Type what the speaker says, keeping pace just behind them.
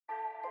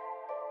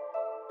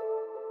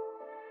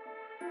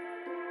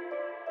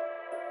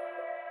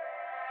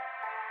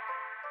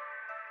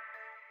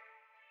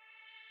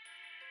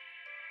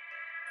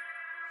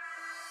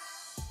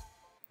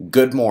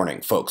Good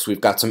morning, folks.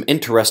 We've got some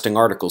interesting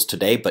articles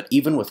today, but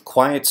even with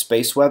quiet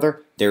space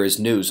weather, there is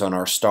news on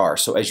our star.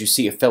 So as you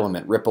see a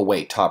filament rip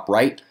away top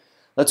right,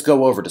 let's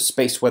go over to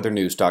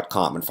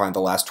spaceweathernews.com and find the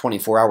last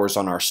 24 hours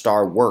on our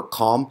star were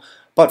calm,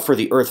 but for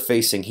the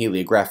Earth-facing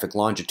heliographic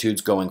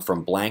longitudes going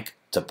from blank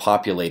to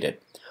populated.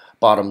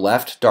 Bottom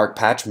left, dark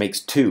patch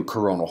makes two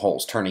coronal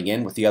holes, turning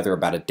in with the other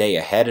about a day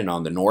ahead and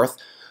on the north.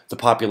 The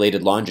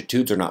populated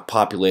longitudes are not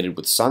populated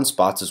with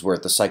sunspots as we're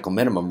at the cycle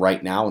minimum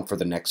right now, and for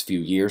the next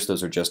few years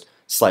those are just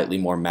slightly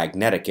more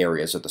magnetic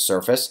areas of the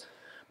surface.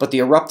 But the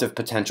eruptive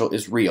potential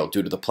is real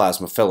due to the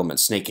plasma filament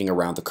snaking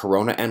around the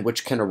corona and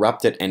which can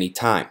erupt at any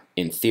time,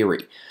 in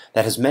theory.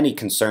 That has many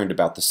concerned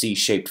about the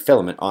C-shaped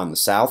filament on the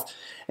south,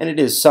 and it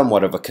is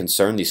somewhat of a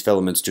concern. These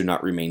filaments do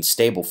not remain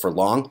stable for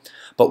long.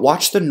 But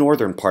watch the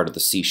northern part of the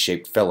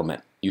C-shaped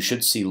filament. You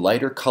should see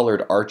lighter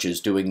colored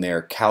arches doing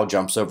their cow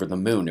jumps over the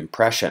moon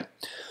impression.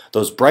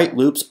 Those bright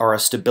loops are a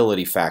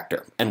stability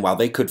factor, and while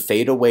they could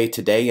fade away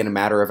today in a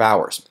matter of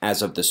hours,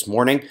 as of this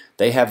morning,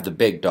 they have the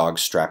big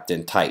dogs strapped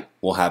in tight.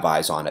 We'll have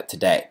eyes on it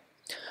today.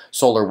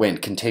 Solar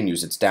wind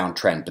continues its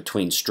downtrend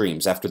between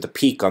streams after the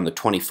peak on the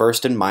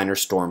 21st in minor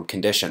storm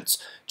conditions.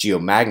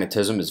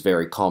 Geomagnetism is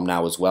very calm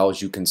now as well,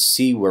 as you can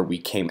see where we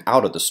came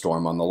out of the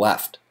storm on the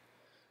left.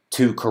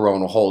 Two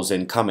coronal holes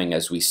incoming,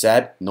 as we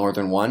said,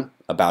 northern one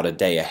about a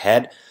day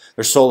ahead.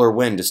 Their solar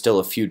wind is still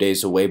a few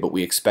days away, but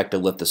we expect a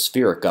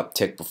lithospheric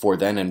uptick before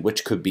then, and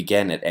which could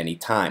begin at any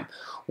time.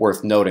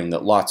 Worth noting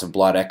that lots of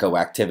blood echo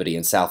activity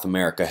in South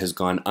America has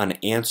gone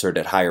unanswered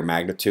at higher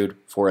magnitude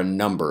for a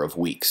number of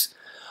weeks.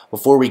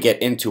 Before we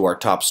get into our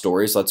top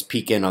stories, let's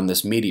peek in on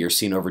this meteor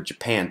seen over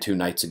Japan 2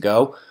 nights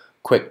ago.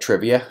 Quick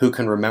trivia, who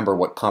can remember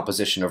what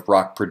composition of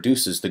rock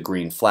produces the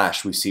green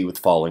flash we see with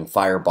falling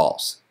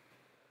fireballs?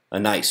 A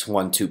nice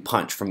 1-2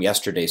 punch from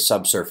yesterday's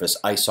Subsurface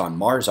Ice on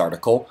Mars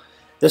article.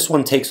 This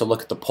one takes a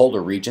look at the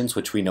polar regions,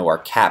 which we know are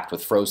capped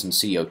with frozen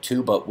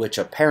CO2, but which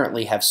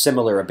apparently have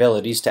similar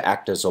abilities to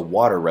act as a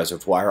water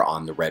reservoir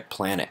on the red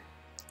planet.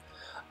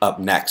 Up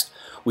next,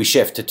 we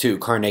shift to two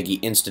Carnegie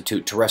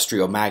Institute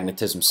terrestrial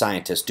magnetism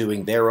scientists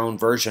doing their own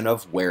version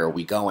of Where Are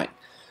We Going?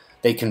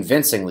 They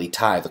convincingly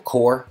tie the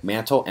core,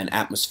 mantle, and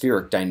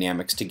atmospheric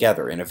dynamics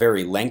together in a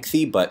very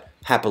lengthy but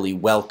happily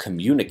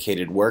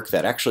well-communicated work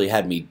that actually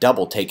had me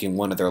double-taking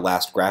one of their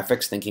last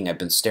graphics, thinking I'd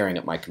been staring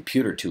at my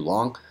computer too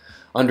long.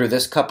 Under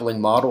this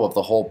coupling model of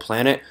the whole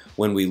planet,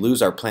 when we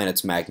lose our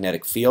planet's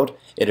magnetic field,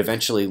 it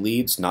eventually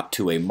leads not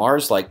to a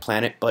Mars-like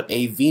planet, but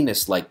a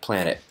Venus-like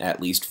planet,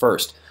 at least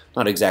first.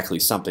 Not exactly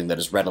something that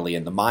is readily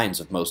in the minds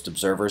of most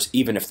observers,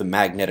 even if the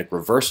magnetic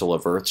reversal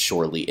of Earth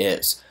surely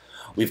is.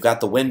 We've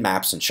got the wind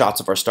maps and shots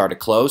of our star to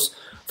close.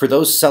 For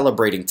those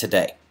celebrating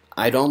today,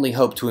 I'd only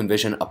hope to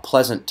envision a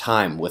pleasant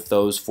time with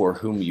those for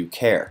whom you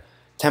care,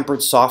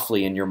 tempered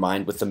softly in your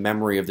mind with the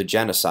memory of the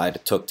genocide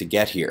it took to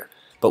get here.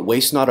 But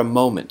waste not a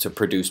moment to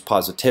produce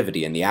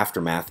positivity in the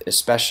aftermath,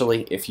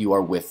 especially if you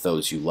are with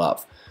those you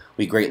love.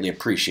 We greatly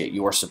appreciate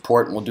your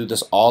support, and we'll do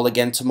this all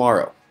again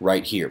tomorrow,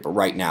 right here. But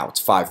right now,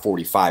 it's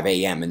 5:45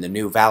 a.m. in the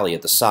new Valley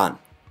of the Sun.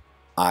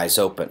 Eyes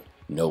open,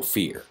 no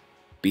fear.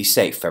 Be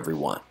safe,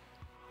 everyone.